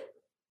yourself,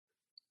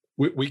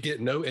 we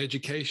get no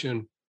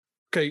education.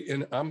 Okay,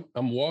 and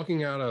I'm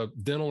walking out of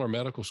dental or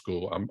medical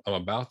school. I'm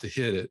about to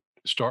hit it,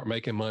 start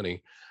making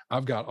money.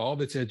 I've got all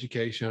this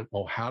education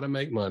on how to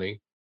make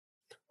money,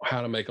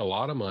 how to make a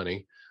lot of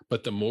money.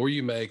 But the more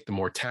you make, the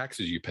more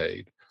taxes you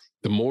paid.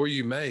 The more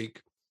you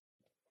make,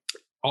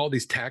 all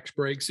these tax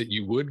breaks that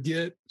you would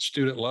get,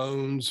 student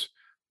loans,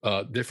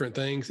 different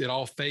things, it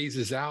all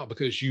phases out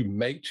because you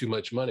make too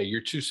much money. You're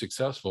too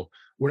successful.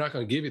 We're not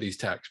going to give you these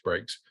tax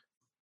breaks.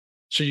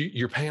 So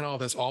you're paying all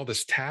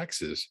this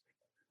taxes.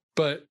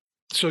 But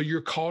so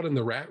you're caught in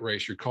the rat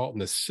race. You're caught in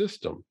the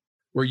system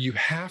where you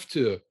have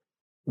to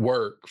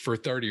work for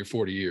 30 or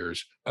 40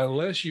 years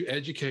unless you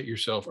educate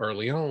yourself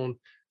early on,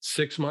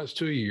 6 months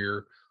to a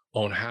year,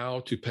 on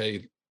how to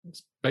pay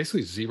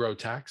basically zero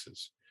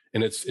taxes.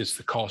 And it's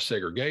the cost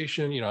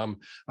segregation.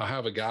 I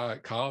have a guy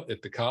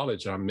at the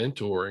college I'm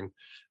mentoring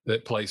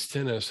that plays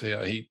tennis.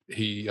 He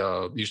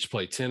used to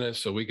play tennis,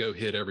 so we go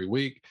hit every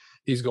week.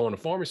 He's going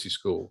to pharmacy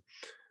school,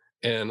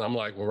 and I'm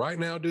like, well, right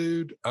now,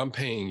 dude, I'm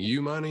paying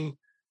you money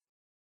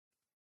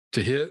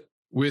to hit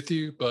with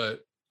you, but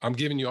I'm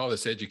giving you all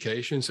this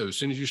education. So as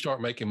soon as you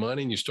start making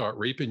money and you start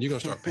reaping, you're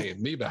going to start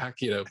paying me back,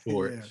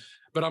 for it.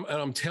 But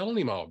I'm telling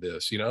him all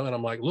this, and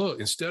I'm like, look,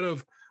 instead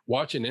of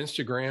watching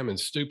Instagram and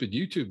stupid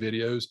YouTube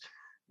videos,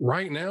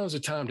 right now is the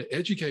time to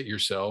educate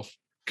yourself,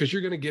 because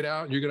you're going to get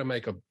out and you're going to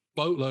make a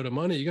boatload of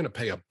money. You're going to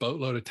pay a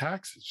boatload of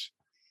taxes.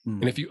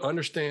 And if you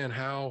understand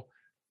how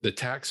the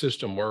tax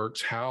system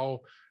works, how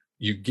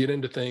you get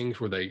into things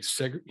where they,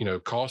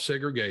 cost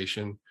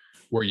segregation,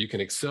 where you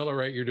can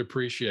accelerate your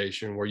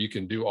depreciation, where you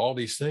can do all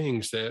these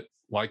things that,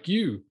 like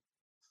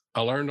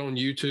I learned on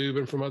YouTube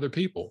and from other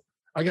people.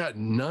 I got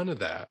none of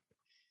that.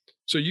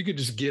 So you could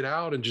just get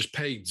out and just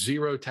pay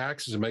zero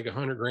taxes and make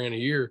 $100,000 a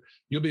year.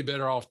 You'll be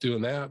better off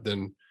doing that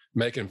than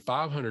making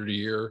 $500 a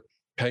year,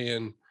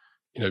 paying,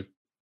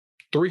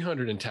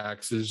 300 in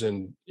taxes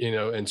and,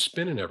 and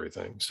spending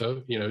everything.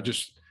 So,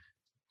 just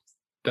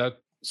that.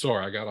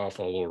 Sorry, I got off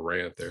on a little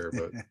rant there,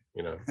 but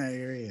I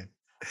hear you.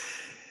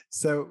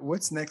 So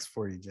what's next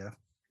for you, Jeff?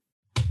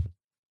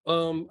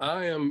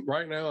 I am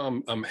right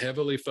now, I'm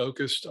heavily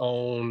focused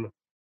on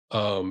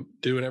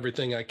doing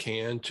everything I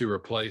can to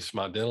replace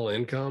my dental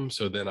income,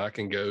 so then I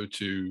can go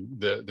to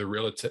the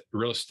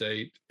real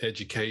estate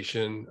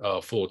education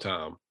full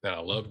time. And I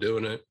love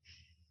doing it.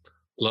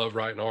 Love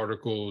writing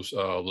articles.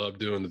 Love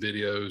doing the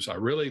videos. I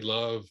really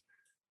love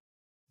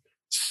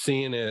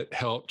seeing it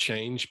help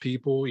change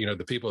people.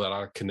 The people that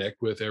I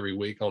connect with every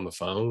week on the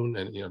phone,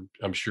 and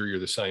I'm sure you're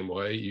the same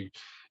way.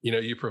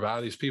 You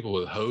provide these people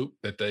with hope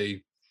that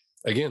they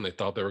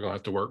thought they were going to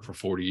have to work for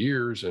 40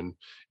 years. And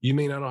you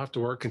mean I don't have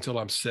to work until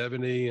I'm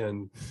 70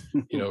 and,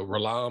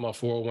 rely on my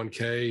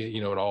 401k,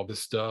 and all this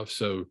stuff.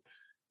 So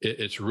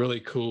it's really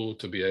cool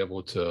to be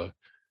able to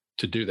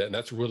do that. And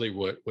that's really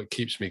what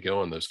keeps me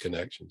going, those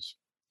connections.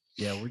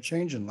 Yeah, we're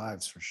changing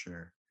lives for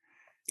sure.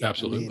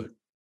 Absolutely.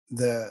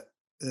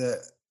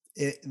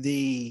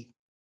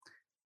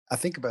 I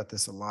think about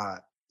this a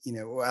lot.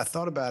 I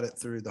thought about it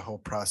through the whole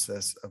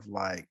process of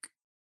like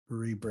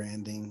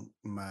rebranding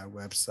my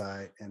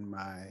website and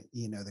my,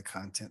 the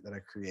content that I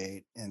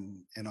create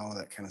and all of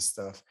that kind of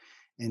stuff.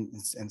 And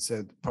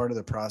so part of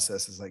the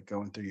process is like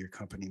going through your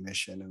company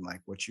mission and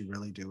like what you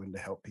really doing to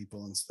help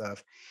people and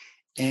stuff.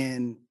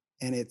 And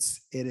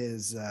it's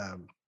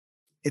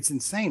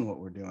insane what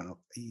we're doing.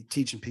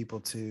 Teaching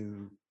people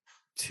to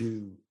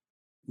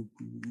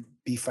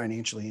be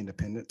financially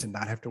independent, to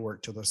not have to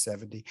work till they're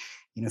 70.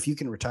 If you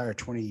can retire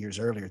 20 years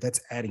earlier, that's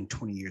adding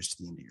 20 years to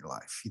the end of your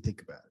life. You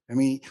think about it. I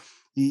mean,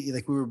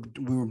 like we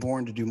were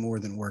born to do more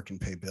than work and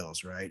pay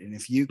bills, right? And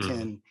if you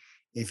can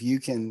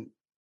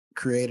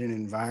create an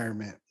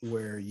environment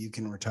where you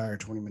can retire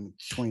 20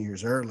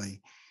 years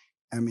early,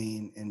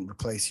 and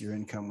replace your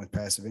income with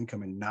passive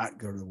income and not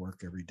go to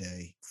work every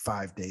day,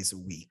 5 days a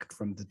week,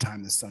 from the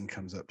time the sun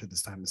comes up to the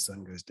time the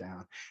sun goes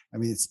down.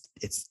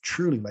 It's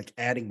truly like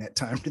adding that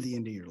time to the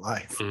end of your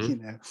life,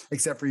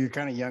 except for you're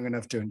kind of young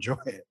enough to enjoy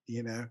it,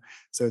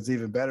 so it's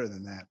even better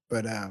than that.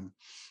 But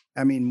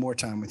more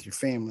time with your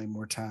family,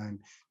 more time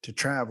to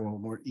travel,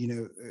 more,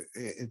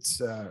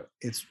 it's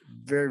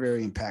very,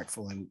 very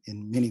impactful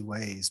in many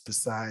ways,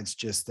 besides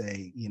just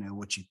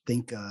what you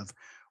think of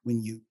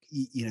when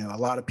a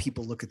lot of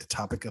people look at the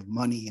topic of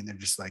money and they're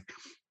just like,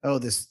 oh,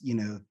 this,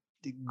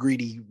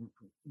 greedy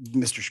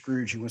Mr.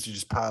 Scrooge who wants to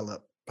just pile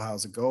up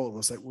piles of gold.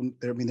 It's like, well,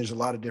 there's a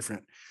lot of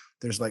different,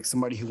 there's like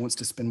somebody who wants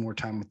to spend more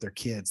time with their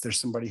kids. There's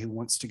somebody who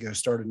wants to go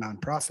start a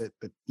nonprofit,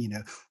 but,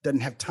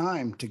 doesn't have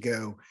time to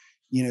go,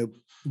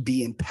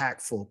 be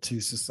impactful to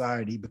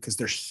society because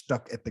they're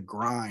stuck at the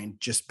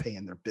grind, just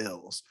paying their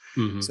bills.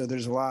 Mm-hmm. So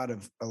there's a lot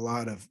of,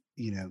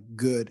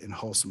 good and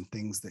wholesome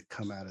things that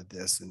come out of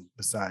this. And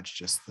besides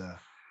just the,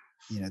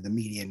 the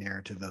media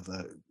narrative of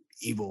the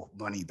evil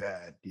money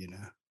bad,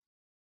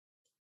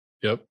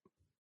 Yep,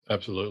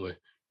 absolutely.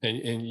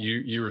 And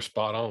you were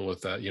spot on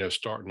with that,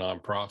 start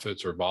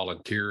nonprofits or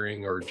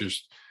volunteering or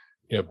just,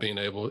 being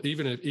able,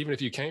 even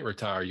if you can't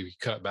retire, you can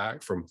cut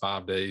back from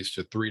 5 days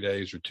to 3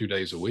 days or 2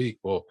 days a week.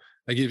 Well,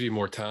 that gives you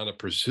more time to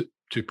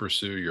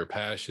pursue your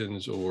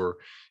passions, or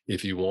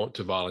if you want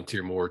to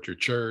volunteer more at your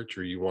church,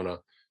 or you want to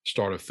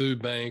start a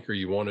food bank, or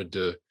you wanted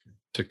to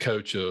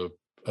coach a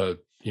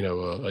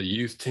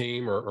youth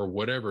team, or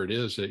whatever it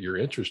is that your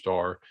interests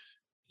are,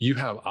 you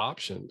have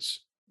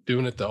options.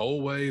 Doing it the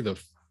old way, the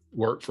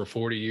work for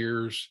 40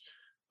 years,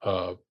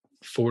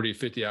 40,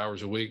 50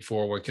 hours a week,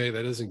 401k,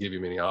 that doesn't give you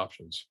many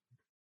options.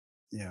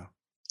 Yeah,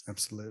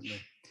 absolutely.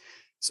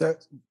 So,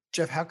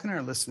 Jeff, how can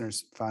our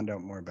listeners find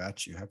out more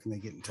about you? How can they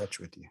get in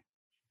touch with you?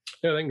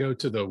 Yeah, they can go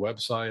to the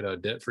website,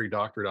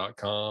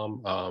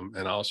 debtfreedoctor.com.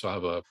 And I also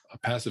have a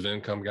passive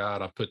income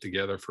guide I put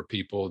together for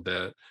people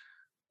that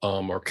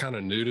are kind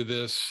of new to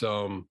this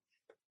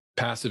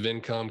passive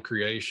income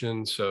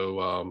creation.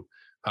 So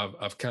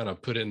I've kind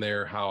of put in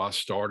there how I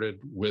started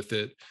with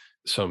it,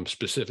 some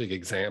specific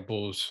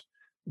examples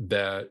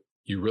that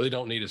you really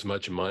don't need as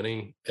much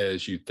money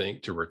as you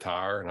think to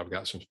retire. And I've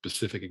got some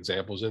specific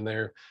examples in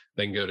there.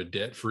 They can go to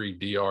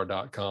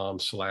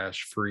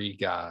debtfreedr.com/free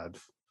guide.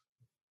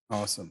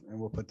 Awesome. And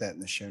we'll put that in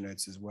the show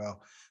notes as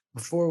well.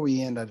 Before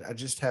we end, I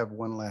just have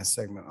one last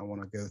segment I want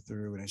to go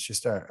through, and it's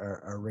just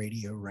our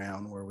radio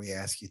round where we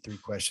ask you 3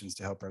 questions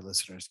to help our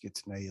listeners get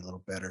to know you a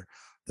little better.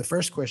 The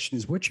first question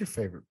is, what's your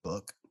favorite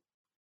book?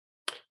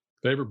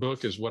 Favorite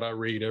book is what I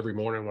read every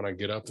morning when I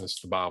get up, and it's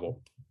the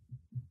Bible.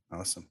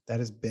 Awesome. That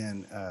has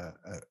been a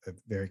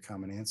very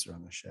common answer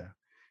on the show.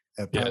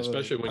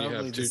 Especially when you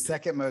have the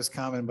second most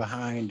common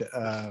behind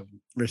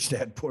Rich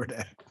Dad Poor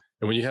Dad.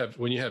 And when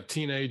you have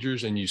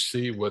teenagers and you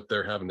see what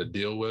they're having to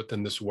deal with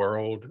in this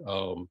world,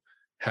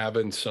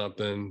 having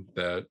something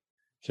that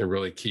can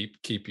really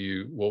keep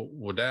you,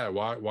 well, Dad,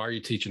 why are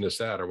you teaching us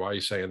that, or why are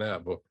you saying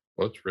that? Well,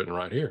 it's written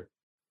right here,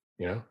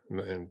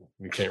 and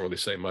you can't really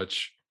say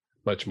much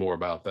more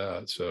about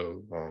that.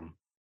 So,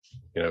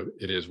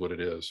 it is what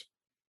it is.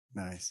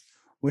 Nice.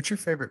 What's your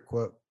favorite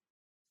quote?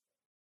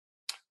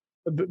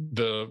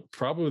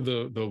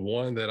 Probably the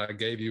one that I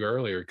gave you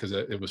earlier, because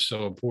it was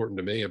so important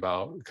to me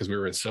because we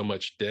were in so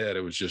much debt.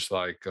 It was just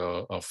like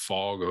a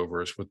fog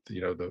over us with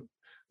the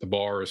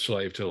borrower is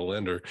slave to the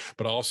lender.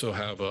 But I also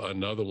have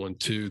another one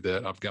too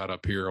that I've got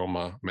up here on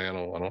my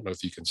mantle. I don't know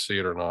if you can see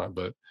it or not,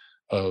 but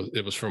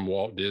it was from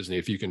Walt Disney.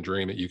 If you can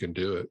dream it, you can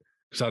do it.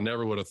 Because I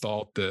never would have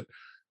thought that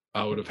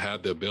I would have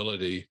had the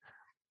ability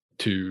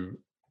to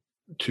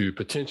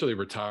potentially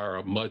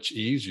retire much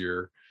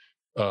easier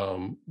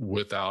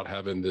without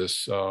having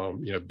this,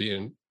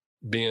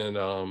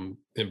 being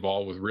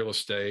involved with real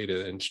estate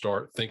and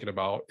start thinking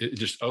about it.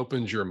 Just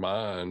opens your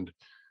mind,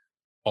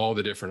 all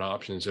the different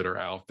options that are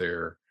out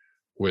there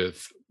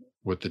with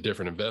the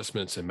different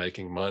investments and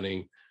making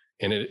money.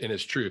 And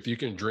it's true. If you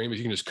can dream, if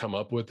you can just come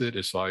up with it,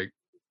 it's like,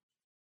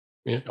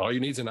 all you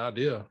need is an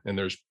idea. And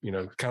there's,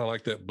 kind of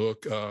like that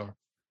book,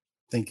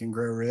 Think and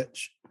Grow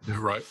Rich.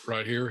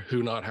 Right here.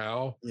 Who, Not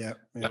How. Yeah.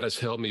 That has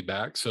held me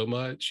back so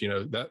much.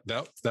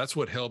 That's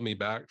what held me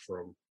back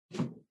from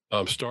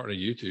starting a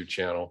YouTube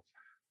channel,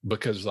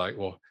 because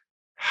how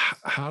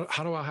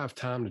do I have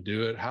time to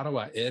do it? How do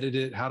I edit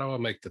it? How do I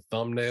make the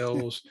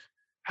thumbnails?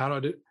 How do I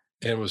do?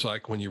 And it was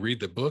like, when you read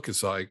the book,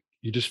 it's like,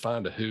 you just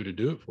find a who to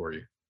do it for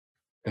you.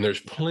 And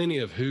there's plenty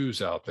of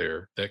who's out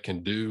there that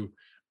can do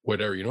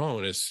whatever you know.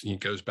 And it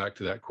goes back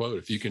to that quote.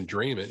 If you can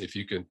dream it, if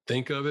you can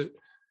think of it,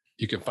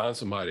 you can find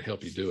somebody to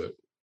help you do it.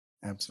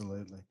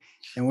 Absolutely.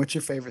 And what's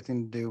your favorite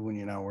thing to do when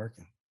you're not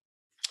working?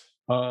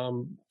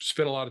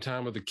 Spend a lot of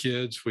time with the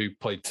kids. We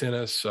play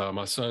tennis.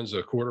 My son's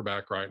a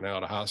quarterback right now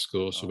at a high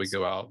school. So we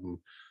go out and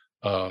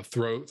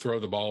throw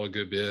the ball a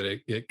good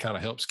bit. It kind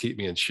of helps keep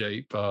me in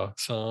shape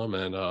some,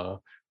 and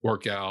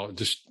work out,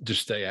 just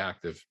stay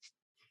active.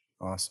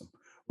 Awesome.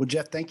 Well,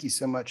 Jeff, thank you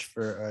so much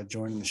for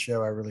joining the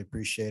show. I really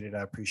appreciate it.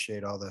 I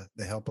appreciate all the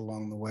help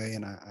along the way.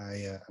 And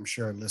I'm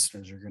sure our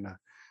listeners are going to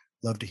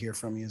love to hear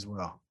from you as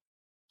well.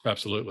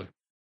 Absolutely.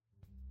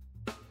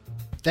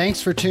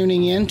 Thanks for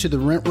tuning in to the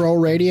Rent Roll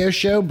Radio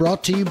Show,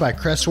 brought to you by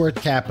Crestworth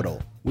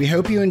Capital. We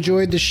hope you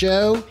enjoyed the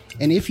show,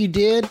 and if you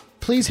did,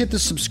 please hit the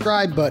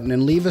subscribe button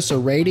and leave us a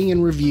rating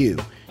and review.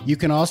 You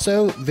can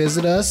also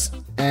visit us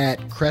at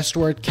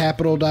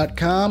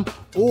crestworthcapital.com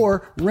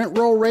or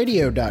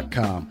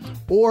rentrollradio.com,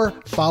 or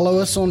follow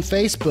us on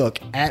Facebook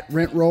at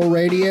Rent Roll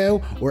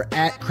Radio or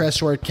at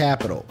Crestworth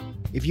Capital.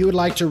 If you would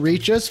like to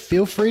reach us,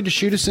 feel free to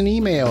shoot us an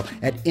email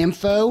at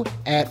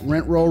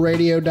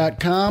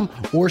info@rentrollradio.com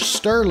or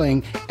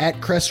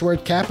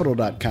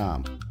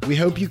sterling@crestworthcapital.com. We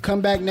hope you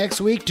come back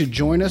next week to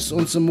join us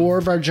on some more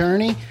of our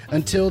journey.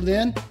 Until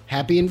then,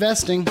 happy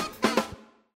investing.